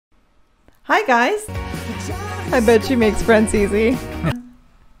Hi guys. I bet she makes friends easy.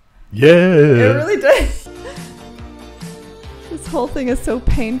 Yeah. It really does. This whole thing is so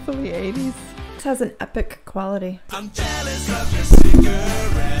painfully 80s. It has an epic quality. I'm jealous of your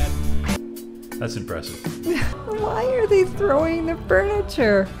cigarette. That's impressive. Why are they throwing the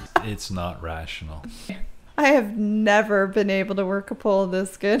furniture? It's not rational. I have never been able to work a pole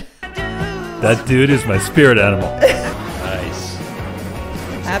this good. That dude is my spirit animal. Nice.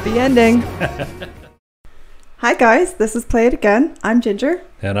 Happy ending. Hi guys, this is Play It Again. I'm Ginger.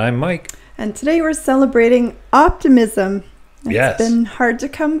 And I'm Mike. And today we're celebrating optimism. Yes. It's been hard to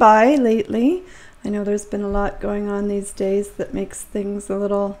come by lately. I know there's been a lot going on these days that makes things a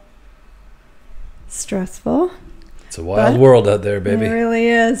little stressful. It's a wild world out there, baby. It really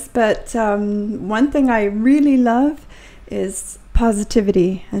is. But one thing I really love is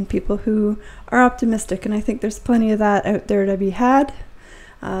positivity and people who are optimistic. And I think there's plenty of that out there to be had.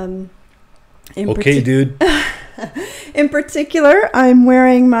 Okay, dude. In particular, I'm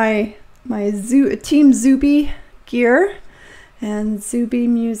wearing my Team Zuby gear. And Zuby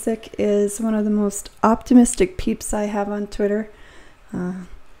Music is one of the most optimistic peeps I have on Twitter.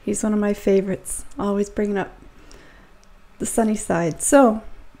 He's one of my favorites, always bringing up the sunny side. So,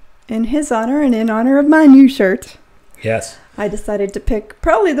 in his honor and in honor of my new shirt, Yes. I decided to pick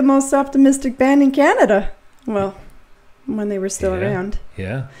probably the most optimistic band in Canada. Well, when they were still around.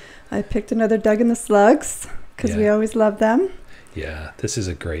 Yeah. I picked another Doug and the Slugs, because we always love them. Yeah, this is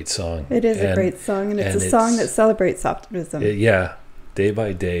a great song. It is a great song, and it's a song that celebrates optimism. Yeah, day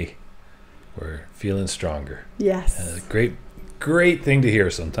by day, we're feeling stronger. Yes. Great thing to hear.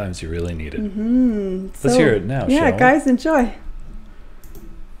 Sometimes you really need it. Mm-hmm. Let's hear it now, yeah, shall we? guys, enjoy.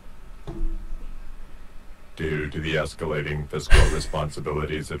 Due to the escalating fiscal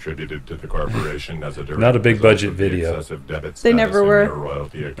responsibilities attributed to the corporation as a direct Not a big result budget of the video. excessive debit They status never in were. your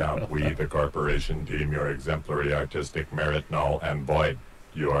royalty account, we, the corporation, deem your exemplary artistic merit null and void.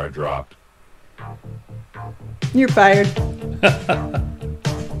 You are dropped. You're fired.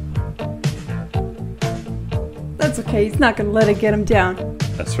 That's okay. He's not going to let it get him down.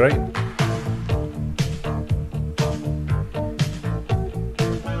 That's right.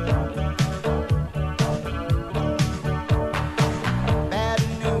 Bad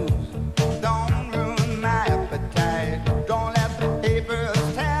news, don't ruin my appetite. Don't let the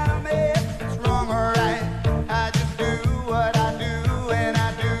papers tell me it's wrong or right. I just do what I do, and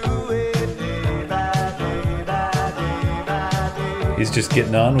I do it day by day by day by day. He's just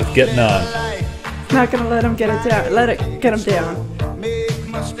getting on with getting on. He's not going to let him get it down. Let it get him down. Make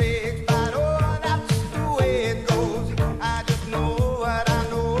mistakes, but oh, that's the way it goes. I just know what I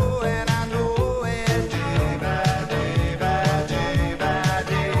know, and I know it day by day by day by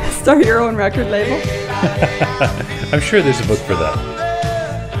day. Start your own record label. I'm sure there's a book for that.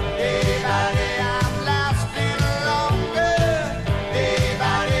 Day by day, I'm lasting longer. Day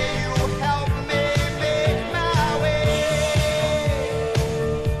by day, you help me make my way.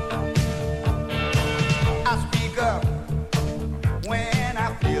 I speak up when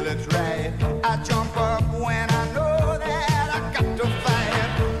I feel it's right. I jump up when I know that I got to fight.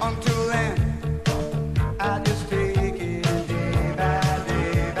 Until then, I just take it day by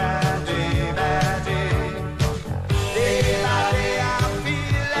day by day by day. Day by day, I'm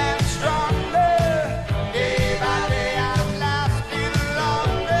feeling stronger. Day by day, I'm lasting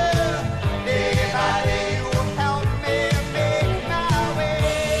longer. Day by day, you help me make my way.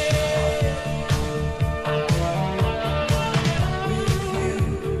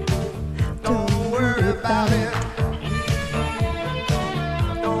 Don't worry about it.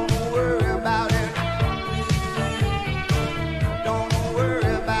 Don't worry about it. Don't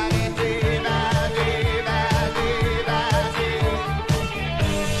worry about it. Day by day by day by day.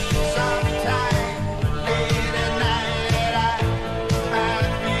 Sometimes late at night I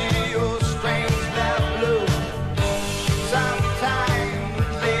feel strange that blue. Sometimes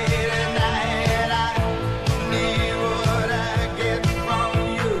late at night I need what I get from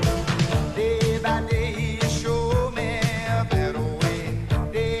you. Day by day you show me a better way.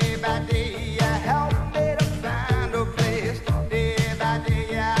 Day by day you help me to find a place. Day by day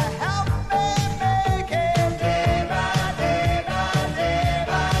you help me make it. Day by day by day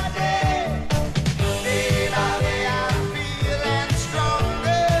by day. Day by day I'm feeling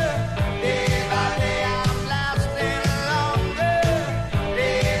stronger. Day by day I'm lasting longer.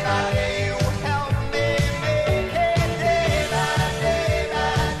 Day by day you help me make it. Day by day by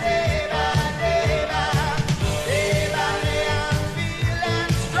day by day by. Day by day I'm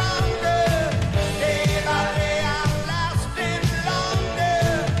feeling stronger. Day by day I'm lasting longer.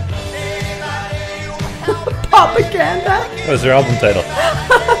 Day by day you help me. Propaganda. What was their album title?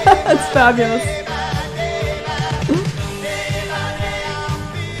 That's fabulous. Day by day I'm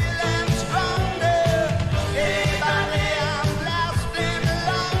feeling stronger. Day by day I'm lasting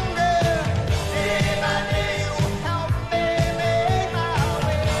longer. Day by day you help me make my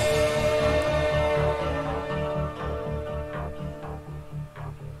way.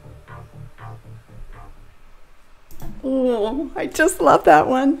 Oh, I just love that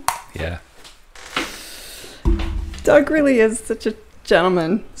one. Yeah. Doug really is such a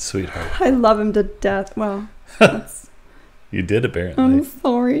gentleman. Sweetheart. I love him to death. Well, that's, You did apparently. I'm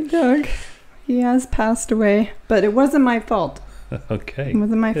sorry, Doug. He has passed away, but it wasn't my fault. Okay. It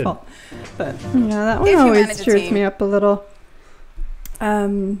wasn't my good. fault. But yeah, that one If you always manage a cheers team. me up a little.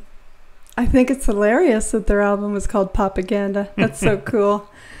 I think it's hilarious that their album was called Propaganda. That's so cool.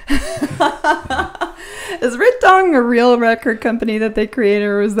 Is Rit Dong a real record company that they created,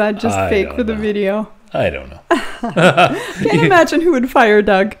 or was that just I fake don't for the know. video? I don't know. Can't imagine who would fire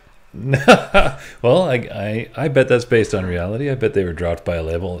Doug. Well, I bet that's based on reality. I bet they were dropped by a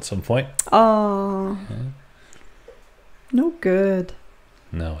label at some point. Oh, Yeah. no good.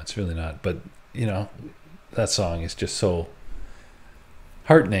 No, it's really not. But, you know, that song is just so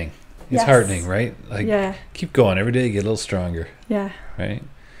heartening. It's Yes. heartening, right? Like, Yeah, keep going. Every day you get a little stronger, yeah, right?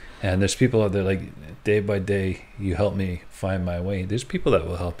 And there's people out there like, day by day, you help me find my way. There's people that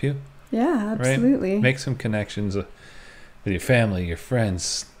will help you. yeah, absolutely. Make some connections with your family, your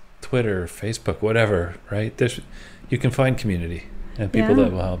friends, Twitter, Facebook, whatever, right? You can find community and people Yeah.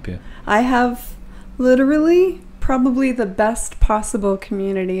 that will help you. I have literally probably the best possible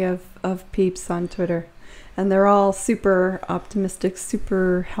community of peeps on Twitter. And they're all super optimistic,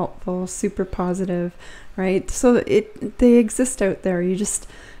 super helpful, super positive, right? So they exist out there. You just,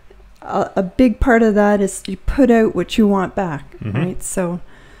 a big part of that is you put out what you want back, Mhm. right? So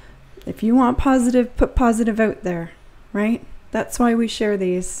if you want positive, put positive out there, right? That's why we share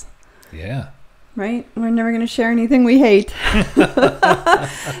these. Yeah. Right? We're never going to share anything we hate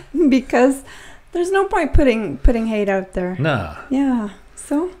because there's no point putting hate out there. Nah. Yeah.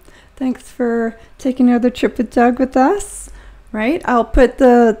 So thanks for taking another trip with Doug with us. Right? I'll put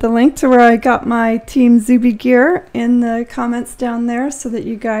the link to where I got my Team Zuby gear in the comments down there so that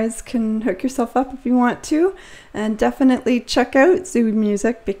you guys can hook yourself up if you want to. And definitely check out Zuby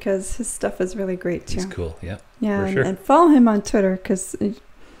Music because his stuff is really great too. It's cool. Yeah. Yeah, For sure. and follow him on Twitter because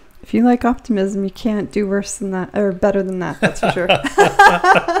if you like optimism, you can't do worse than that or better than that. That's for sure.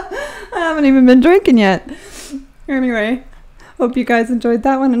 I haven't even been drinking yet. Anyway, hope you guys enjoyed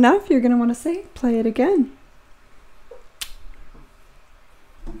that one enough. You're going to want to say, play it again.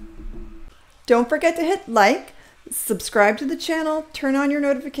 Don't forget to hit like, subscribe to the channel, turn on your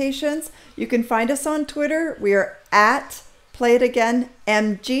notifications. You can find us on Twitter. We are at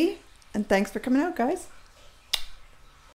PlayItAgainMG. And thanks for coming out, guys.